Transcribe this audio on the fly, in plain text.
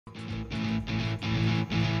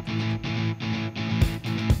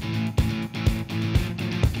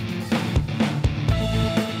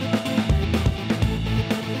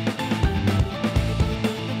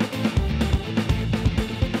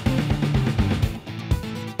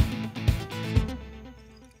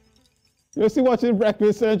You're still watching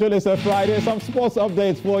Breakfast Central. It's a Friday. Some sports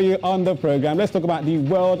updates for you on the program. Let's talk about the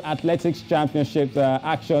World Athletics Championships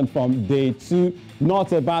action from day 2.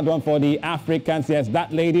 Not a bad one for the Africans. Yes,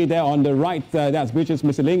 that lady there on the right, that's Beatrice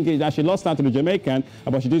Misilingi. She lost out to the Jamaican,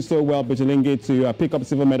 but she did so well, Misilingi, to pick up a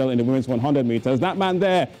silver medal in the women's 100 meters. That man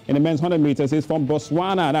there in the men's 100 meters is from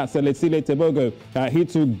Botswana. That's Letsile Tebogo. He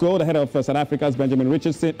took gold ahead of South Africa's Benjamin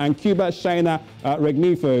Richardson and Cuba's Shaina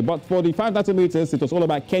Regnifo. But for the 500 meters, it was all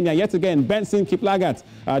about Kenya yet again. Benson Kiplagat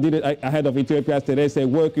did it ahead of Ethiopia's Terese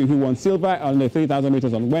Woku, who won silver on the 3,000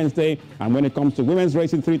 meters on Wednesday. And when it comes to women's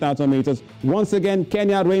racing 3,000 meters, once again,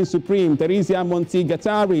 Kenya reigns supreme. Theresia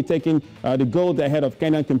Monti-Gatari taking the gold ahead of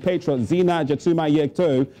Kenyan compatriot Zina Jatuma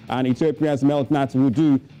Yekto, and Ethiopia's Melknat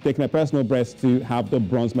Wudu taking a personal best to have the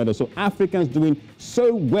bronze medal. So Africans doing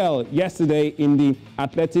so well yesterday in the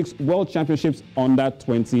Athletics World Championships under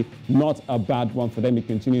 20. Not a bad one for them. It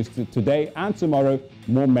continues today and tomorrow.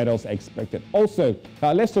 More medals expected. Also,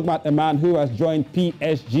 let's talk about a man who has joined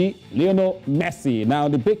PSG, Lionel Messi. Now,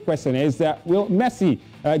 the big question is, will Messi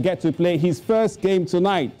get to play his first game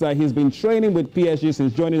tonight? He's been training with PSG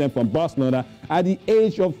since joining them from Barcelona at the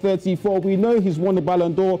age of 34. We know he's won the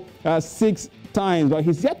Ballon d'Or 6 times, but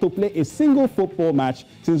he's yet to play a single football match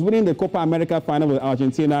since winning the Copa America final with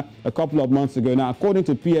Argentina a couple of months ago. Now, according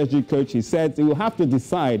to PSG coach, he said he will have to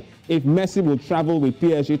decide if Messi will travel with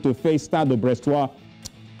PSG to face Stade de Brestois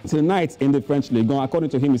tonight in the French League. According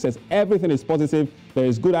to him, he says everything is positive. There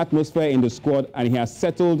is good atmosphere in the squad, and he has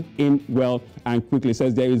settled in well and quickly. He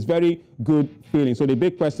says there is very good feeling. So the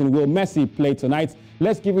big question, will Messi play tonight?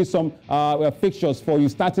 Let's give you some fixtures for you,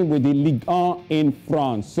 starting with the Ligue 1 in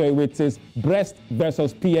France. So it is Brest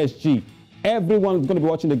versus PSG. Everyone's going to be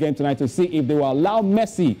watching the game tonight to see if they will allow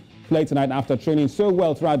Messi play tonight after training so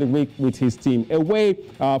well throughout the week with his team. Away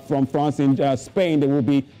from France in Spain, there will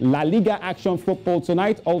be La Liga action football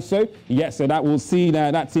tonight also. Yes, so that will see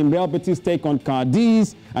that team Real Betis take on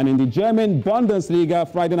Cadiz. And in the German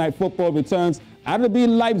Bundesliga, Friday night football returns. RB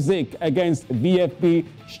Leipzig against VfB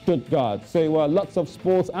Stuttgart. So lots of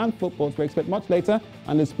sports and football to expect much later.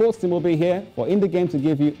 And the sports team will be here for In The Game to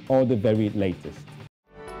give you all the very latest.